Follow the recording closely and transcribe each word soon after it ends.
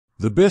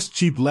The best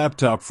cheap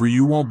laptop for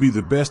you won't be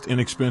the best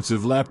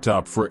inexpensive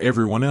laptop for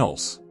everyone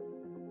else.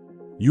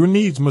 Your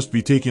needs must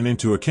be taken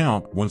into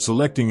account when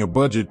selecting a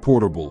budget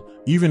portable,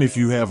 even if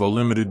you have a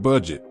limited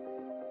budget.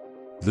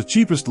 The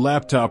cheapest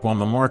laptop on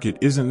the market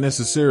isn't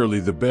necessarily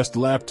the best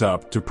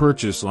laptop to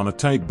purchase on a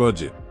tight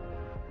budget.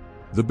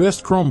 The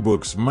best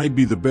Chromebooks might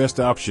be the best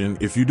option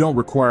if you don't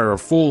require a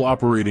full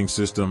operating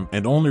system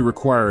and only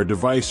require a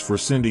device for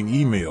sending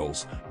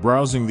emails,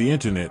 browsing the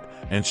internet,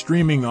 and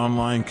streaming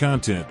online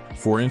content,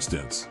 for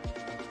instance.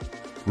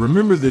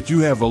 Remember that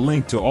you have a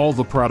link to all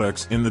the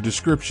products in the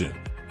description.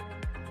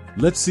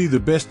 Let's see the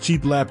best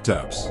cheap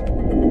laptops.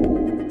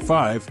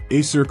 5.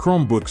 Acer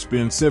Chromebook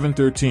Spin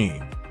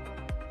 713.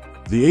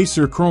 The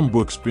Acer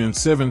Chromebook Spin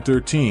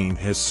 713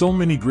 has so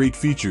many great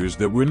features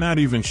that we're not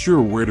even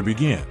sure where to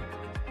begin.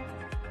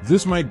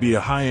 This might be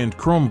a high-end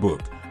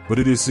Chromebook, but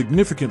it is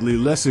significantly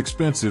less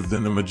expensive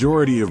than the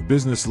majority of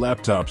business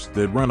laptops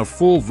that run a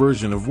full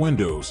version of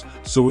Windows,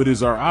 so it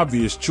is our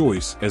obvious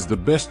choice as the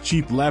best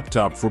cheap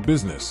laptop for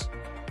business.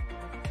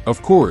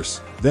 Of course,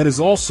 that is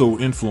also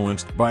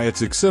influenced by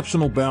its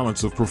exceptional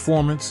balance of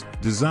performance,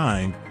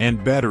 design,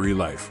 and battery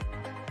life.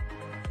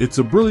 It's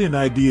a brilliant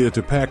idea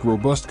to pack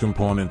robust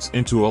components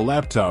into a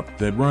laptop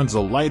that runs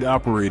a light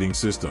operating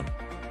system.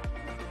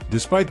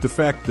 Despite the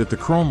fact that the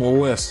Chrome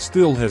OS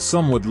still has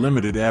somewhat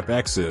limited app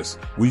access,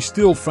 we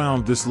still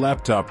found this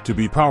laptop to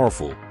be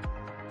powerful.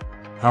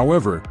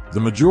 However, the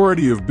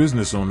majority of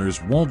business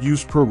owners won't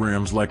use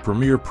programs like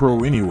Premiere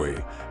Pro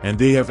anyway, and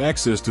they have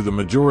access to the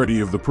majority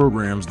of the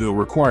programs they'll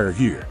require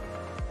here.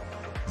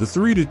 The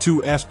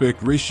 3:2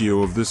 aspect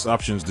ratio of this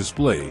options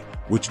display,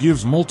 which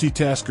gives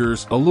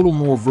multitaskers a little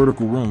more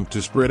vertical room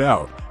to spread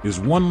out, is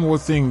one more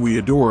thing we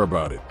adore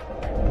about it.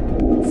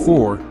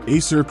 4.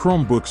 Acer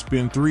Chromebook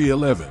Spin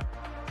 311.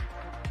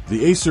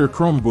 The Acer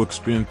Chromebook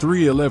Spin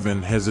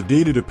 311 has a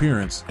dated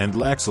appearance and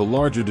lacks a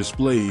larger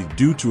display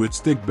due to its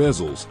thick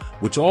bezels,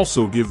 which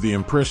also give the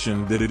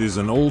impression that it is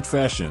an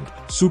old-fashioned,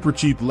 super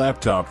cheap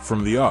laptop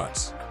from the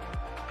aughts.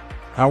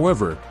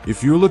 However,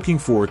 if you're looking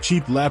for a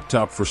cheap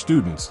laptop for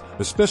students,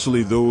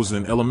 especially those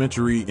in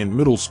elementary and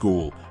middle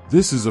school,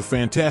 this is a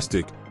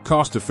fantastic,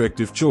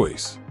 cost-effective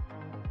choice.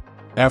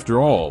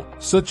 After all,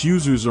 such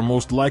users are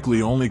most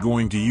likely only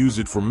going to use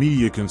it for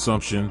media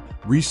consumption,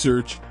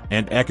 research,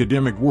 and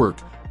academic work,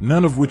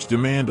 none of which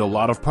demand a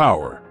lot of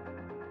power.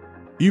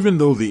 Even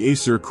though the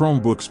Acer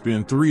Chromebook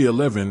Spin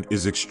 311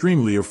 is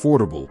extremely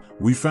affordable,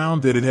 we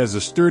found that it has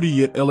a sturdy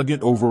yet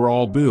elegant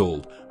overall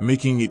build,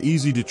 making it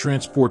easy to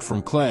transport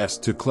from class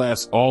to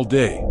class all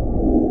day.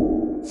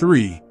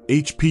 3.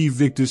 HP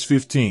Victus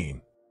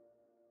 15.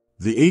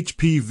 The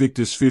HP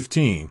Victus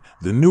 15,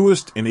 the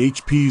newest in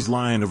HP's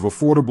line of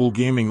affordable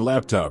gaming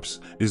laptops,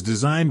 is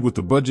designed with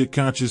the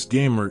budget-conscious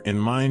gamer in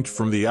mind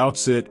from the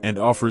outset and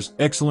offers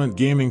excellent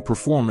gaming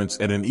performance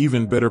at an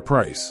even better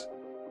price.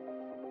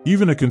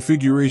 Even a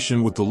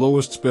configuration with the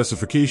lowest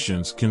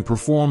specifications can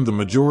perform the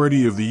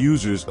majority of the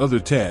user's other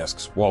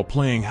tasks while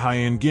playing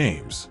high-end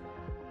games.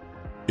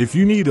 If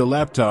you need a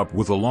laptop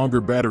with a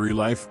longer battery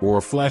life or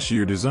a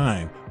flashier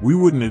design, we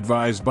wouldn't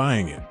advise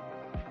buying it.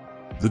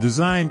 The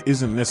design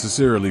isn't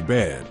necessarily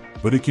bad,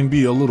 but it can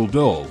be a little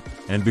dull,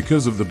 and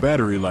because of the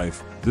battery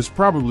life, this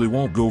probably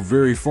won't go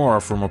very far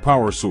from a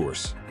power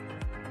source.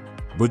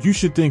 But you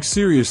should think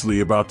seriously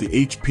about the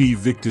HP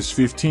Victus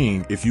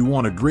 15 if you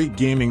want a great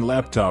gaming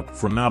laptop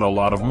for not a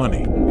lot of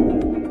money.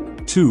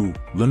 2.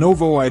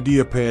 Lenovo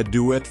IdeaPad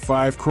Duet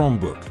 5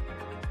 Chromebook.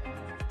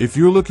 If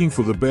you're looking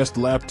for the best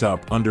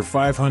laptop under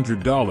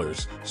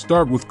 $500,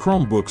 start with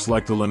Chromebooks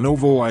like the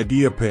Lenovo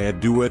IdeaPad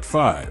Duet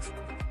 5.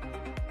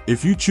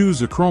 If you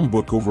choose a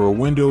Chromebook over a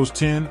Windows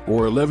 10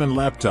 or 11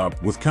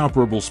 laptop with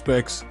comparable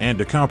specs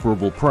and a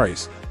comparable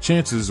price,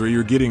 chances are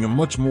you're getting a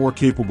much more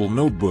capable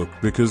notebook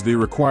because they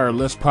require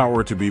less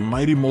power to be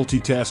mighty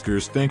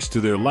multitaskers thanks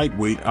to their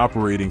lightweight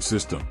operating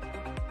system.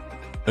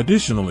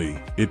 Additionally,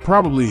 it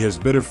probably has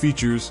better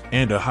features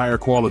and a higher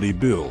quality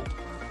build.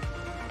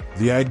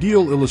 The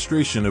ideal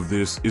illustration of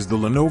this is the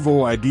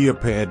Lenovo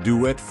IdeaPad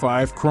Duet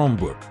 5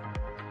 Chromebook.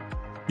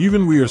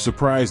 Even we are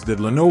surprised that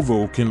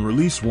Lenovo can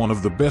release one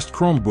of the best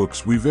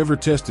Chromebooks we've ever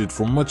tested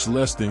for much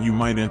less than you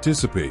might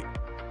anticipate.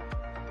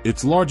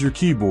 Its larger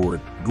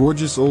keyboard,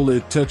 gorgeous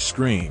OLED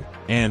touchscreen,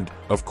 and,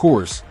 of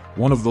course,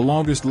 one of the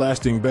longest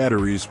lasting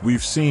batteries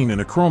we've seen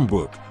in a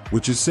Chromebook,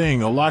 which is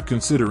saying a lot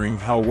considering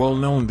how well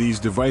known these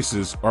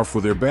devices are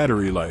for their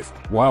battery life,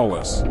 wow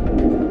us.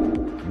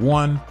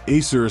 1.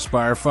 Acer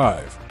Aspire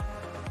 5.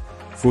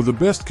 For the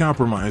best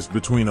compromise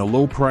between a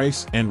low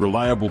price and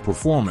reliable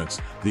performance,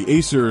 the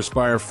Acer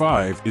Aspire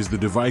 5 is the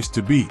device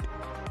to beat.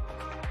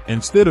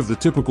 Instead of the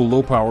typical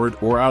low-powered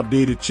or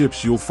outdated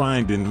chips you'll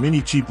find in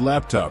many cheap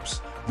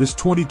laptops, this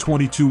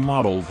 2022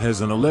 model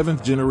has an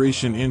 11th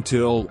generation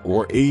Intel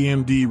or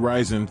AMD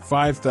Ryzen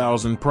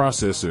 5000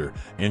 processor,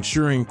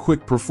 ensuring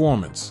quick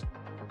performance.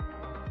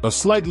 A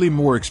slightly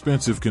more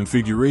expensive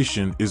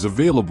configuration is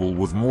available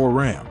with more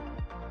RAM.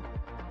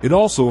 It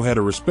also had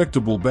a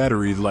respectable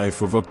battery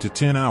life of up to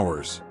 10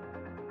 hours.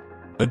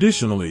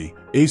 Additionally,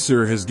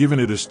 Acer has given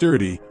it a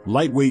sturdy,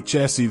 lightweight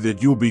chassis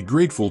that you'll be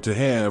grateful to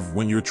have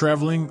when you're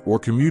traveling or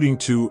commuting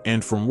to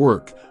and from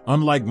work,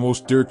 unlike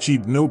most dirt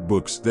cheap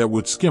notebooks that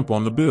would skimp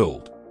on the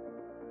build.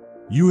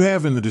 You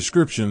have in the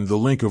description the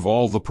link of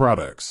all the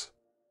products.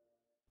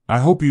 I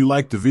hope you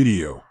liked the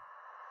video.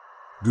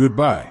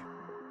 Goodbye.